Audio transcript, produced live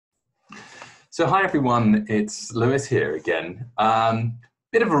So hi everyone, it's Lewis here again.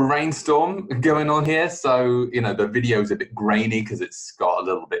 Bit of a rainstorm going on here, so the video's a bit grainy because it's got a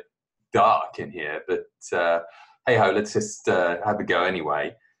little bit dark in here. But hey ho, let's just have a go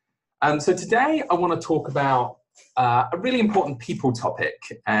anyway. So today I want to talk about a really important people topic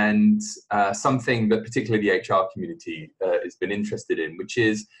and something that particularly the HR community has been interested in, which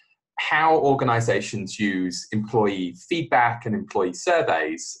is how organizations use employee feedback and employee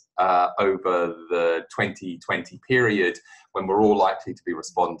surveys over the 2020 period when we're all likely to be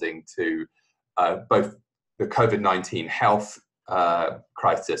responding to both the COVID-19 health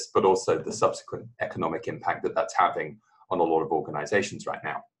crisis, but also the subsequent economic impact that that's having on a lot of organizations right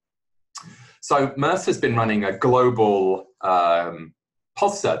now. So Mercer's been running a global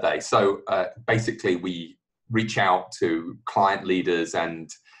pulse survey. So basically we reach out to client leaders and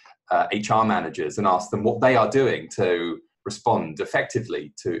HR managers and ask them what they are doing to respond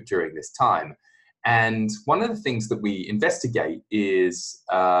effectively during this time. And one of the things that we investigate is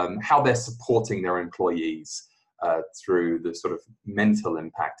how they're supporting their employees through the sort of mental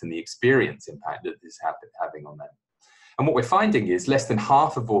impact and the experience impact that this is having on them. And what we're finding is less than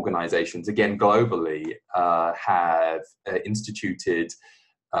half of organizations, again globally, have instituted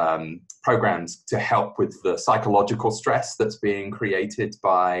programs to help with the psychological stress that's being created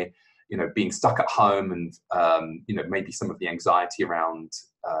by being stuck at home and maybe some of the anxiety around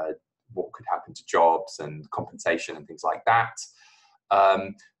what could happen to jobs and compensation and things like that.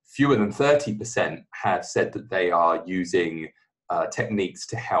 Fewer than 30% have said that they are using techniques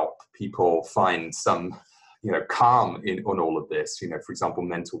to help people find some calm on all of this, for example,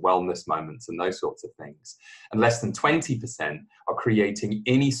 mental wellness moments and those sorts of things. And less than 20% are creating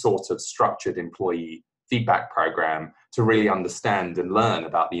any sort of structured employee feedback program to really understand and learn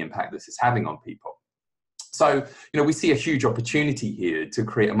about the impact this is having on people. So, we see a huge opportunity here to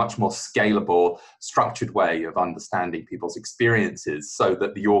create a much more scalable, structured way of understanding people's experiences so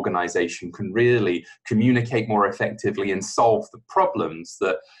that the organization can really communicate more effectively and solve the problems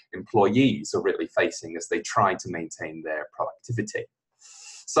that employees are really facing as they try to maintain their productivity.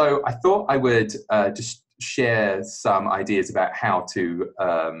 So I thought I would just share some ideas about how to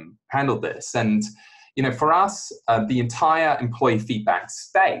handle this. And for us, the entire employee feedback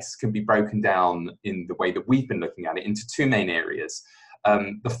space can be broken down in the way that we've been looking at it into two main areas.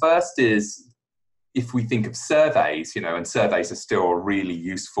 The first is if we think of surveys, and surveys are still a really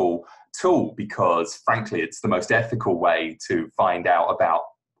useful tool because, frankly, it's the most ethical way to find out about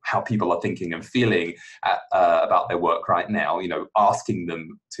how people are thinking and feeling about their work right now, asking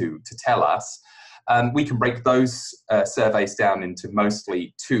them to tell us. We can break those surveys down into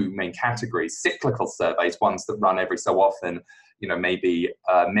mostly two main categories: cyclical surveys, ones that run every so often, maybe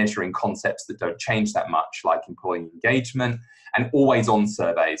measuring concepts that don't change that much, like employee engagement, and always-on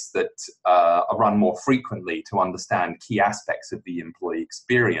surveys that are run more frequently to understand key aspects of the employee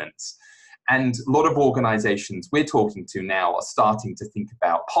experience. And a lot of organizations we're talking to now are starting to think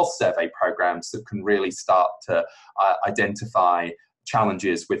about pulse survey programs that can really start to identify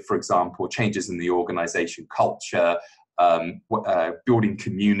challenges with, for example, changes in the organization culture, building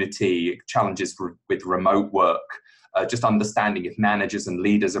community, challenges with remote work, just understanding if managers and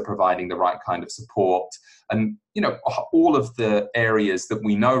leaders are providing the right kind of support. And, all of the areas that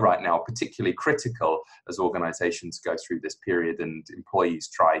we know right now are particularly critical as organizations go through this period and employees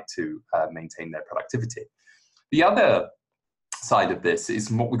try to maintain their productivity. The other side of this is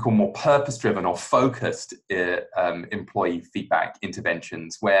what we call more purpose-driven or focused employee feedback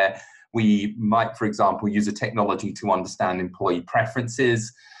interventions, where we might, for example, use a technology to understand employee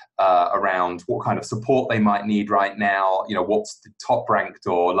preferences around what kind of support they might need right now, what's the top-ranked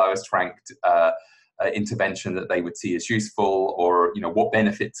or lowest-ranked intervention that they would see as useful, or what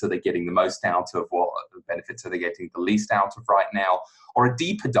benefits are they getting the most out of, what benefits are they getting the least out of right now, or a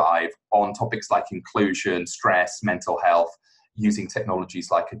deeper dive on topics like inclusion, stress, mental health, using technologies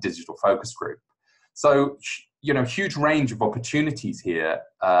like a digital focus group. So, huge range of opportunities here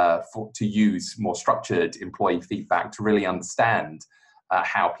to use more structured employee feedback to really understand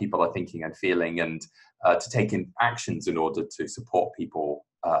how people are thinking and feeling, and to take in actions in order to support people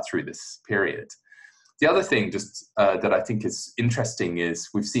through this period. The other thing that I think is interesting is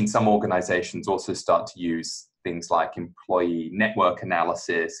we've seen some organizations also start to use things like employee network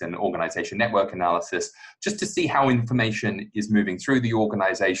analysis and organization network analysis, just to see how information is moving through the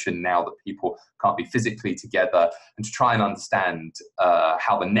organization now that people can't be physically together, and to try and understand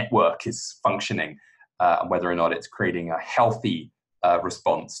how the network is functioning, and whether or not it's creating a healthy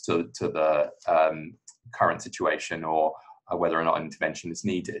response to the current situation, or whether or not an intervention is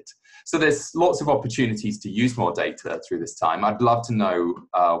needed. So there's lots of opportunities to use more data through this time. I'd love to know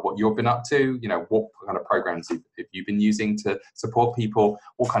what you've been up to, what kind of programs have you been using to support people,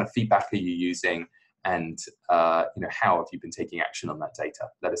 what kind of feedback are you using, and how have you been taking action on that data?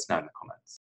 Let us know in the comments.